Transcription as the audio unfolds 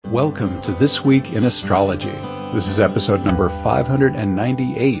Welcome to This Week in Astrology. This is episode number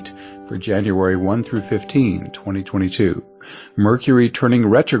 598 for January 1 through 15, 2022. Mercury turning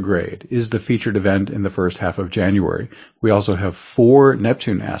retrograde is the featured event in the first half of January. We also have 4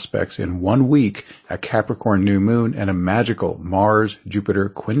 Neptune aspects in 1 week, a Capricorn new moon, and a magical Mars-Jupiter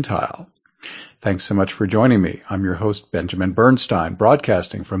quintile. Thanks so much for joining me. I'm your host, Benjamin Bernstein,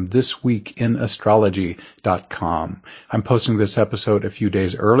 broadcasting from thisweekinastrology.com. I'm posting this episode a few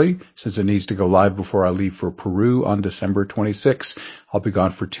days early since it needs to go live before I leave for Peru on December 26. I'll be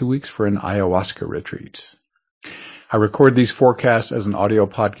gone for 2 weeks for an ayahuasca retreat. I record these forecasts as an audio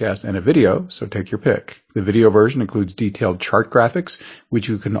podcast and a video, so take your pick. The video version includes detailed chart graphics, which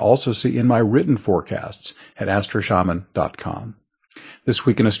you can also see in my written forecasts at astroshaman.com. This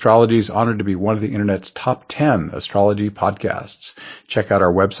Week in Astrology is honored to be one of the Internet's top 10 astrology podcasts. Check out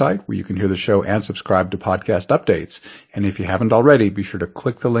our website where you can hear the show and subscribe to podcast updates. And if you haven't already, be sure to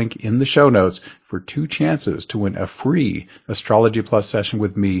click the link in the show notes for 2 chances to win a free Astrology Plus session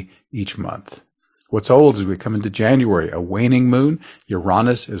with me each month. What's old as we come into January, a waning moon,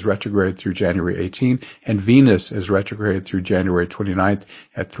 Uranus is retrograde through January 18, and Venus is retrograde through January 29th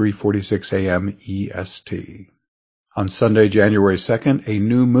at 3:46 a.m. EST. On Sunday, January 2nd, a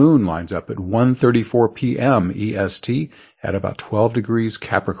new moon lines up at 1:34 p.m. EST at about 12 degrees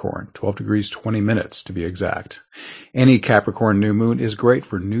Capricorn, 12 degrees 20 minutes to be exact. Any Capricorn new moon is great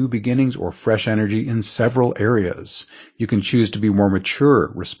for new beginnings or fresh energy in several areas. You can choose to be more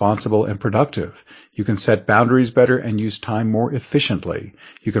mature, responsible, and productive. You can set boundaries better and use time more efficiently.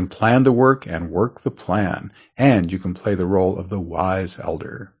 You can plan the work and work the plan. And you can play the role of the wise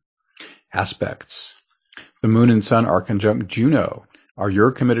elder. Aspects. The moon and sun are conjunct Juno. Are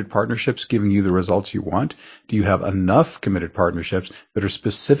your committed partnerships giving you the results you want? Do you have enough committed partnerships that are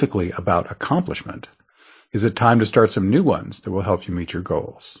specifically about accomplishment? Is it time to start some new ones that will help you meet your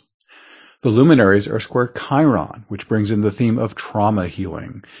goals? The luminaries are square Chiron, which brings in the theme of trauma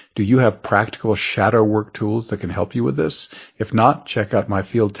healing. Do you have practical shadow work tools that can help you with this? If not, check out my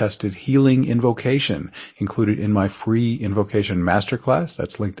field-tested healing invocation included in my free invocation masterclass.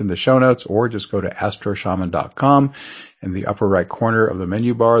 That's linked in the show notes, or just go to astroshaman.com. In the upper right corner of the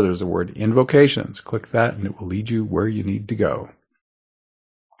menu bar, there's the word invocations. Click that and it will lead you where you need to go.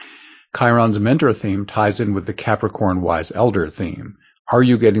 Chiron's mentor theme ties in with the Capricorn wise elder theme. Are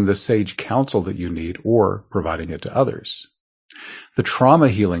you getting the sage counsel that you need or providing it to others? The trauma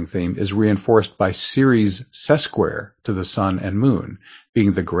healing theme is reinforced by Ceres' sesquare to the sun and moon.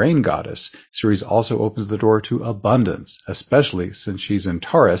 Being the grain goddess, Ceres also opens the door to abundance, especially since she's in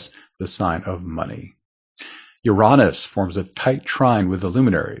Taurus, the sign of money. Uranus forms a tight trine with the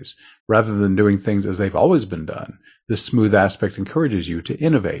luminaries. Rather than doing things as they've always been done, this smooth aspect encourages you to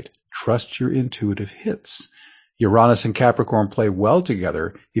innovate. Trust your intuitive hits. Uranus and Capricorn play well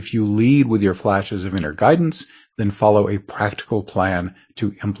together if you lead with your flashes of inner guidance, then follow a practical plan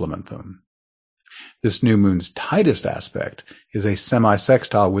to implement them. This new moon's tightest aspect is a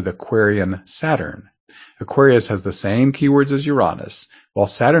semi-sextile with Aquarian Saturn. Aquarius has the same keywords as Uranus, while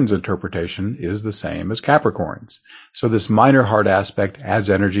Saturn's interpretation is the same as Capricorn's. So this minor hard aspect adds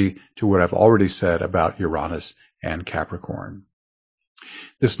energy to what I've already said about Uranus and Capricorn.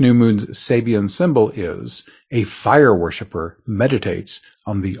 This new moon's Sabian symbol is a fire worshiper meditates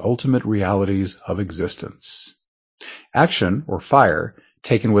on the ultimate realities of existence. Action, or fire,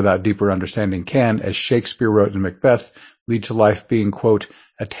 taken without deeper understanding can, as Shakespeare wrote in Macbeth, lead to life being, quote,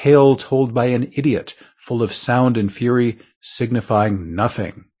 a tale told by an idiot, full of sound and fury, signifying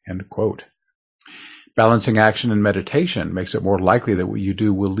nothing, end quote. Balancing action and meditation makes it more likely that what you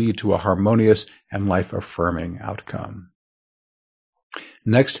do will lead to a harmonious and life-affirming outcome.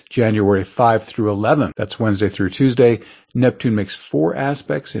 Next, January 5 through 11, that's Wednesday through Tuesday, Neptune makes 4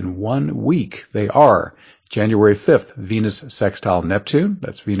 aspects in 1 week. They are January 5th, Venus sextile Neptune.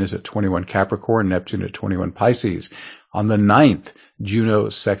 That's Venus at 21 Capricorn, Neptune at 21 Pisces. On the 9th, Juno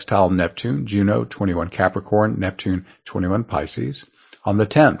sextile Neptune, Juno 21 Capricorn, Neptune 21 Pisces. On the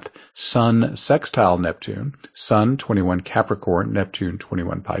 10th, Sun sextile Neptune, Sun 21 Capricorn, Neptune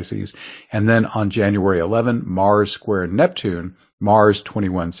 21 Pisces. And then on January 11, Mars square Neptune, Mars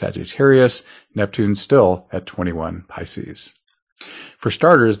 21 Sagittarius, Neptune still at 21 Pisces. For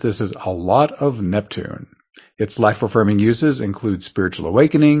starters, this is a lot of Neptune. Its life-affirming uses include spiritual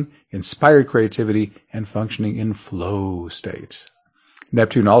awakening, inspired creativity, and functioning in flow state.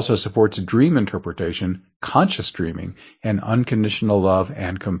 Neptune also supports dream interpretation, conscious dreaming, and unconditional love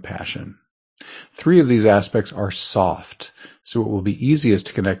and compassion. 3 of these aspects are soft, so it will be easiest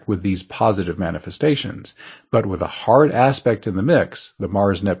to connect with these positive manifestations. But with a hard aspect in the mix, the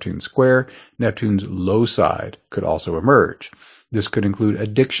Mars-Neptune square, Neptune's low side could also emerge. This could include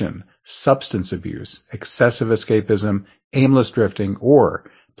addiction, substance abuse, excessive escapism, aimless drifting, or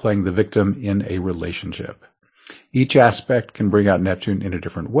playing the victim in a relationship. Each aspect can bring out Neptune in a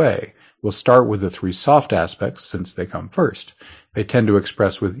different way. We'll start with the 3 soft aspects since they come first. They tend to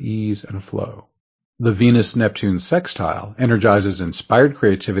express with ease and flow. The Venus-Neptune sextile energizes inspired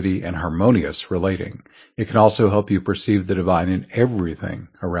creativity and harmonious relating. It can also help you perceive the divine in everything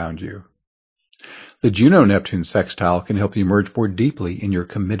around you. The Juno-Neptune sextile can help you merge more deeply in your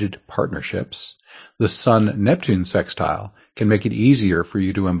committed partnerships. The Sun-Neptune sextile can make it easier for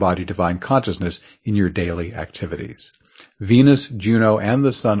you to embody divine consciousness in your daily activities. Venus, Juno, and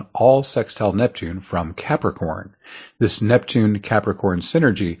the Sun all sextile Neptune from Capricorn. This Neptune-Capricorn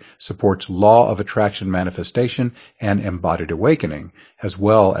synergy supports law of attraction manifestation and embodied awakening, as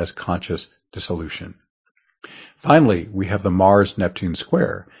well as conscious dissolution. Finally, we have the Mars-Neptune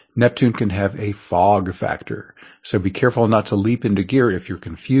square. Neptune can have a fog factor, so be careful not to leap into gear if you're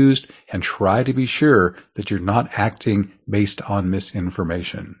confused, and try to be sure that you're not acting based on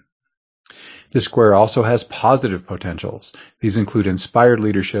misinformation. This square also has positive potentials. These include inspired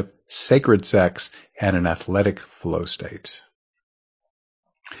leadership, sacred sex, and an athletic flow state.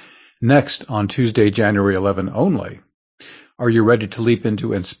 Next, on Tuesday, January 11 only, are you ready to leap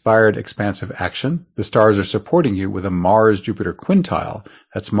into inspired, expansive action? The stars are supporting you with a Mars-Jupiter quintile.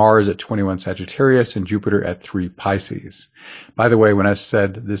 That's Mars at 21 Sagittarius and Jupiter at 3 Pisces. By the way, when I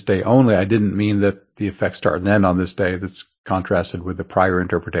said this day only, I didn't mean that the effects start and end on this day. That's contrasted with the prior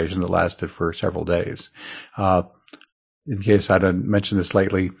interpretation that lasted for several days. In case I didn't mention this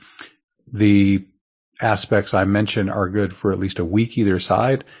lately, the aspects I mentioned are good for at least a week either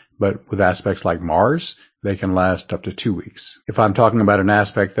side, but with aspects like Mars, they can last up to 2 weeks. If I'm talking about an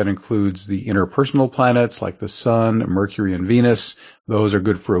aspect that includes the interpersonal planets like the Sun, Mercury, and Venus, those are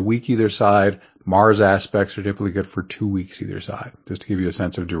good for a week either side. Mars aspects are typically good for 2 weeks either side, just to give you a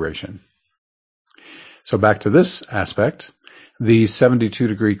sense of duration. So back to this aspect. The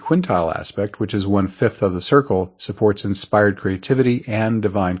 72-degree quintile aspect, which is 1/5 of the circle, supports inspired creativity and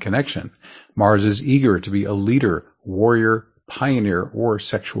divine connection. Mars is eager to be a leader, warrior, pioneer, or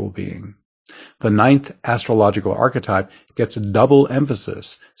sexual being. The 9th astrological archetype gets double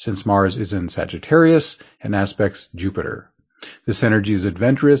emphasis since Mars is in Sagittarius and aspects Jupiter. This energy is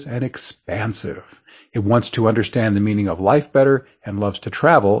adventurous and expansive. It wants to understand the meaning of life better and loves to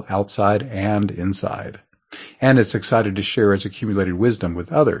travel outside and inside. And it's excited to share its accumulated wisdom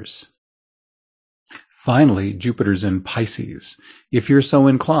with others. Finally, Jupiter's in Pisces. If you're so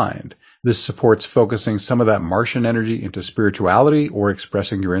inclined, this supports focusing some of that Martian energy into spirituality or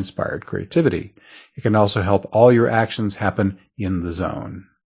expressing your inspired creativity. It can also help all your actions happen in the zone.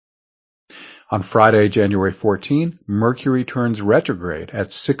 On Friday, January 14, Mercury turns retrograde at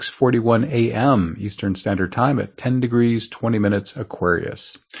 6:41 a.m. Eastern Standard Time at 10 degrees 20 minutes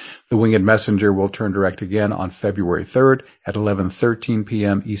Aquarius. The Winged Messenger will turn direct again on February 3rd at 11:13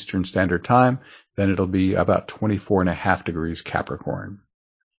 p.m. Eastern Standard Time. Then it'll be about 24.5 degrees Capricorn.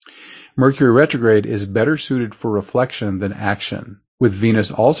 Mercury retrograde is better suited for reflection than action. With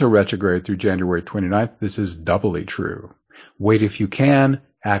Venus also retrograde through January 29th, this is doubly true. Wait if you can,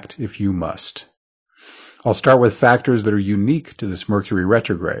 act if you must. I'll start with factors that are unique to this Mercury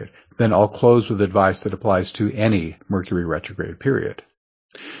retrograde. Then I'll close with advice that applies to any Mercury retrograde period.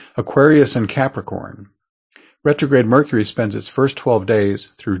 Aquarius and Capricorn. Retrograde Mercury spends its first 12 days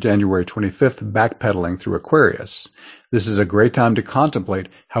through January 25th backpedaling through Aquarius. This is a great time to contemplate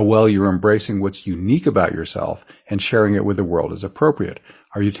how well you're embracing what's unique about yourself and sharing it with the world as appropriate.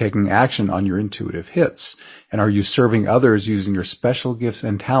 Are you taking action on your intuitive hits? And are you serving others using your special gifts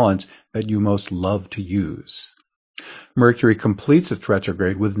and talents that you most love to use? Mercury completes its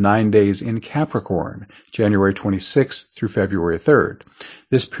retrograde with 9 days in Capricorn, January 26th through February 3rd.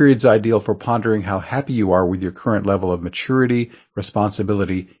 This period's ideal for pondering how happy you are with your current level of maturity,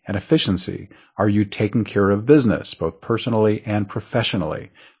 responsibility, and efficiency. Are you taking care of business, both personally and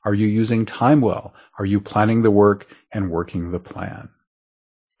professionally? Are you using time well? Are you planning the work and working the plan?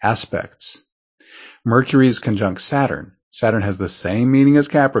 Aspects. Mercury is conjunct Saturn. Saturn has the same meaning as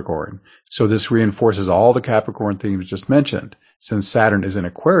Capricorn, so this reinforces all the Capricorn themes just mentioned. Since Saturn is in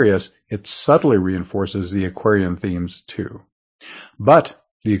Aquarius, it subtly reinforces the Aquarian themes too. But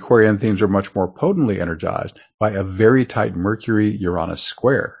the Aquarian themes are much more potently energized by a very tight Mercury-Uranus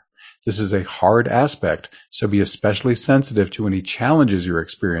square. This is a hard aspect, so be especially sensitive to any challenges you're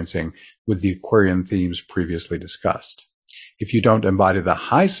experiencing with the Aquarian themes previously discussed. If you don't embody the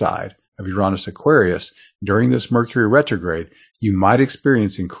high side of Uranus Aquarius during this Mercury retrograde, you might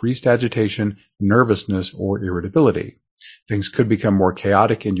experience increased agitation, nervousness, or irritability. Things could become more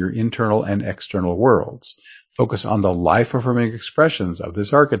chaotic in your internal and external worlds. Focus on the life-affirming expressions of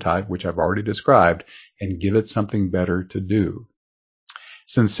this archetype, which I've already described, and give it something better to do.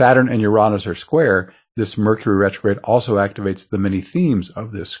 Since Saturn and Uranus are square, this Mercury retrograde also activates the many themes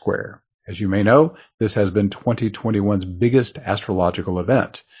of this square. As you may know, this has been 2021's biggest astrological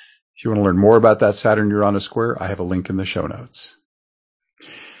event. If you want to learn more about that Saturn-Uranus square, I have a link in the show notes.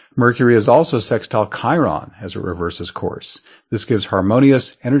 Mercury is also sextile Chiron as it reverses course. This gives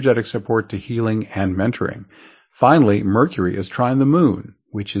harmonious, energetic support to healing and mentoring. Finally, Mercury is trine the Moon,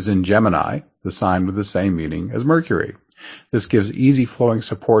 which is in Gemini, the sign with the same meaning as Mercury. This gives easy-flowing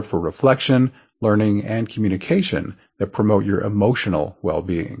support for reflection, learning, and communication that promote your emotional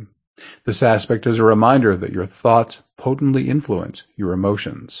well-being. This aspect is a reminder that your thoughts potently influence your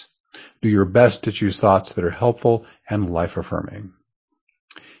emotions. Do your best to choose thoughts that are helpful and life-affirming.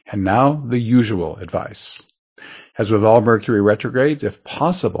 And now, the usual advice. As with all Mercury retrogrades, if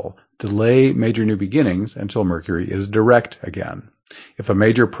possible, delay major new beginnings until Mercury is direct again. If a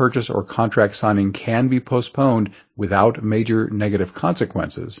major purchase or contract signing can be postponed without major negative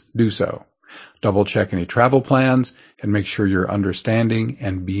consequences, do so. Double-check any travel plans and make sure you're understanding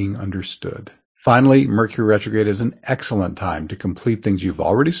and being understood. Finally, Mercury retrograde is an excellent time to complete things you've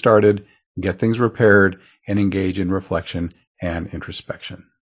already started, get things repaired, and engage in reflection and introspection.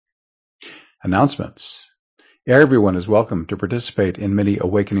 Announcements. Everyone is welcome to participate in many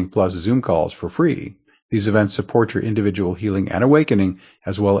Awakening Plus Zoom calls for free. These events support your individual healing and awakening,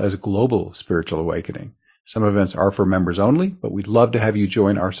 as well as global spiritual awakening. Some events are for members only, but we'd love to have you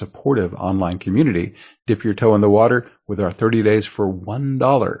join our supportive online community. Dip your toe in the water with our 30 days for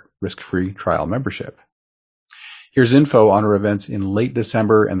 $1 risk-free trial membership. Here's info on our events in late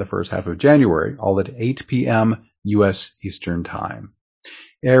December and the first half of January, all at 8 p.m. U.S. Eastern Time.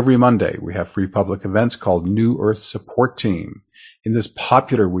 Every Monday, we have free public events called New Earth Support Team. In this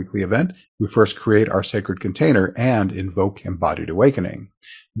popular weekly event, we first create our sacred container and invoke embodied awakening.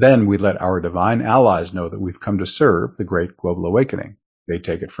 Then we let our divine allies know that we've come to serve the great global awakening. They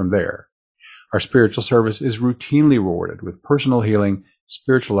take it from there. Our spiritual service is routinely rewarded with personal healing,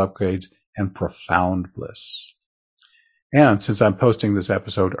 spiritual upgrades, and profound bliss. And since I'm posting this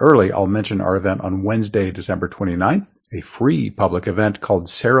episode early, I'll mention our event on Wednesday, December 29th, a free public event called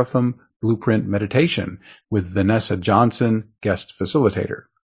Seraphim Blueprint Meditation with Vanessa Johnson, guest facilitator.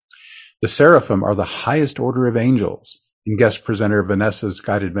 The Seraphim are the highest order of angels. In guest presenter Vanessa's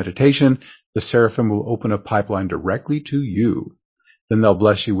guided meditation, the Seraphim will open a pipeline directly to you. Then they'll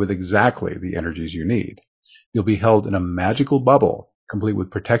bless you with exactly the energies you need. You'll be held in a magical bubble, complete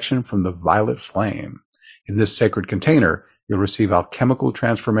with protection from the violet flame. In this sacred container, you'll receive alchemical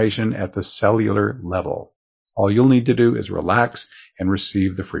transformation at the cellular level. All you'll need to do is relax and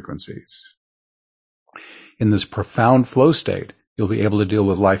receive the frequencies. In this profound flow state, you'll be able to deal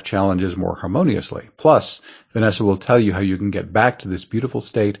with life challenges more harmoniously. Plus, Vanessa will tell you how you can get back to this beautiful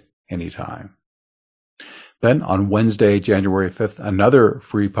state anytime. Then, on Wednesday, January 5th, another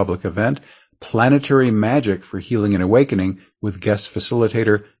free public event, Planetary Magic for Healing and Awakening with guest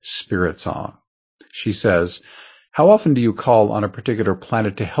facilitator Spirit Song. She says, how often do you call on a particular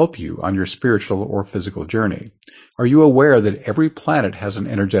planet to help you on your spiritual or physical journey? Are you aware that every planet has an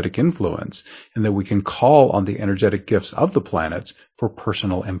energetic influence and that we can call on the energetic gifts of the planets for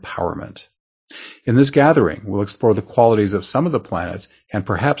personal empowerment? In this gathering, we'll explore the qualities of some of the planets and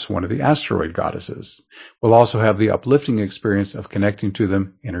perhaps one of the asteroid goddesses. We'll also have the uplifting experience of connecting to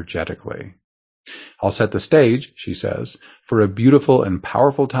them energetically. I'll set the stage, she says, for a beautiful and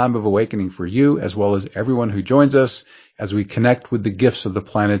powerful time of awakening for you as well as everyone who joins us as we connect with the gifts of the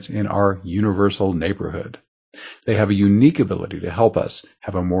planets in our universal neighborhood. They have a unique ability to help us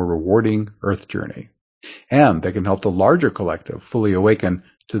have a more rewarding Earth journey. And they can help the larger collective fully awaken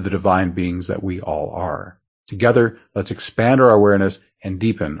to the divine beings that we all are. Together, let's expand our awareness and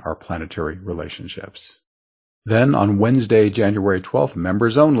deepen our planetary relationships. Then on Wednesday, January 12th,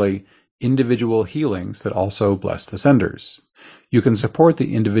 members only, individual healings that also bless the senders. You can support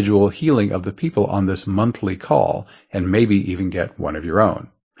the individual healing of the people on this monthly call and maybe even get one of your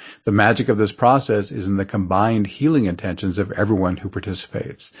own. The magic of this process is in the combined healing intentions of everyone who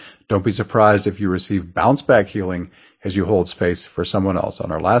participates. Don't be surprised if you receive bounce-back healing as you hold space for someone else.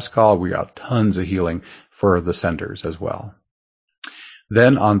 On our last call, we got tons of healing for the senders as well.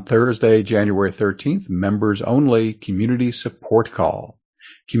 Then on Thursday, January 13th, members only community support call.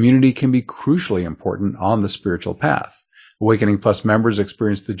 Community can be crucially important on the spiritual path. Awakening Plus members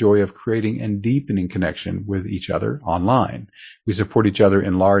experience the joy of creating and deepening connection with each other online. We support each other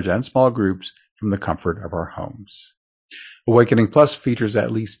in large and small groups from the comfort of our homes. Awakening Plus features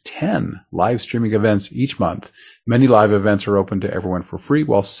at least 10 live streaming events each month. Many live events are open to everyone for free,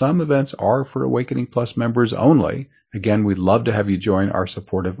 while some events are for Awakening Plus members only. Again, we'd love to have you join our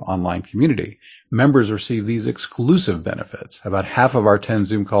supportive online community. Members receive these exclusive benefits. About half of our 10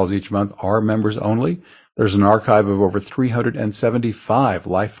 Zoom calls each month are members only. There's an archive of over 375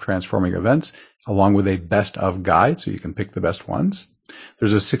 life-transforming events, along with a best-of guide, so you can pick the best ones.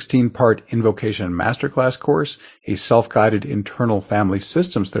 There's a 16-part invocation masterclass course, a self-guided internal family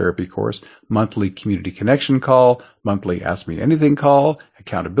systems therapy course, monthly community connection call, monthly Ask Me Anything call,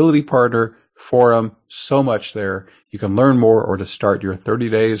 accountability partner, forum, so much there. You can learn more or to start your 30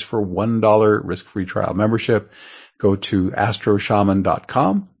 days for $1 risk-free trial membership. Go to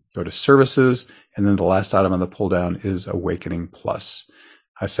astroshaman.com, go to services, and then the last item on the pull down is Awakening Plus.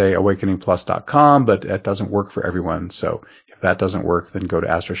 I say awakeningplus.com, but that doesn't work for everyone. So if that doesn't work, then go to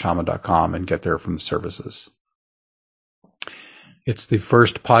astroshaman.com and get there from the services. It's the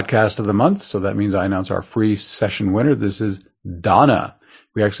first podcast of the month, so that means I announce our free session winner. This is Donna.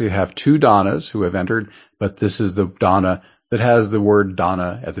 We actually have two Donnas who have entered, but this is the Donna that has the word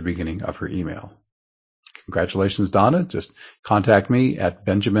Donna at the beginning of her email. Congratulations, Donna. Just contact me at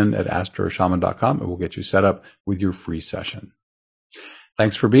benjamin@astroshaman.com and we'll get you set up with your free session.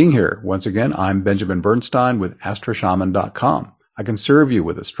 Thanks for being here. Once again, I'm Benjamin Bernstein with astroshaman.com. I can serve you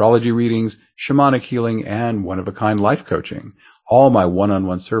with astrology readings, shamanic healing, and one-of-a-kind life coaching. All my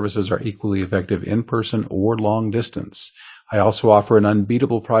one-on-one services are equally effective in person or long distance. I also offer an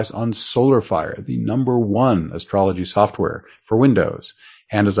unbeatable price on SolarFire, the #1 astrology software for Windows.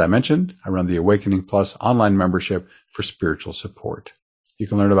 And as I mentioned, I run the Awakening Plus online membership for spiritual support. You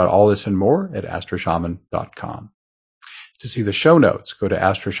can learn about all this and more at astroshaman.com. To see the show notes, go to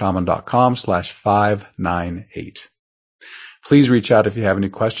astroshaman.com/598. Please reach out if you have any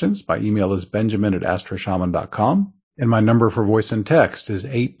questions. My email is benjamin@astroshaman.com, and my number for voice and text is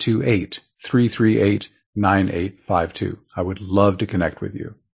 828-338-9852. I would love to connect with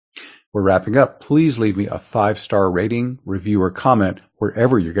you. We're wrapping up. Please leave me a 5-star rating, review, or comment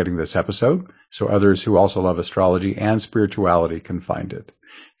wherever you're getting this episode, so others who also love astrology and spirituality can find it.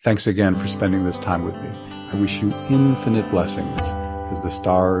 Thanks again for spending this time with me. I wish you infinite blessings as the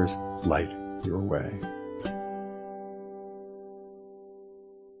stars light your way.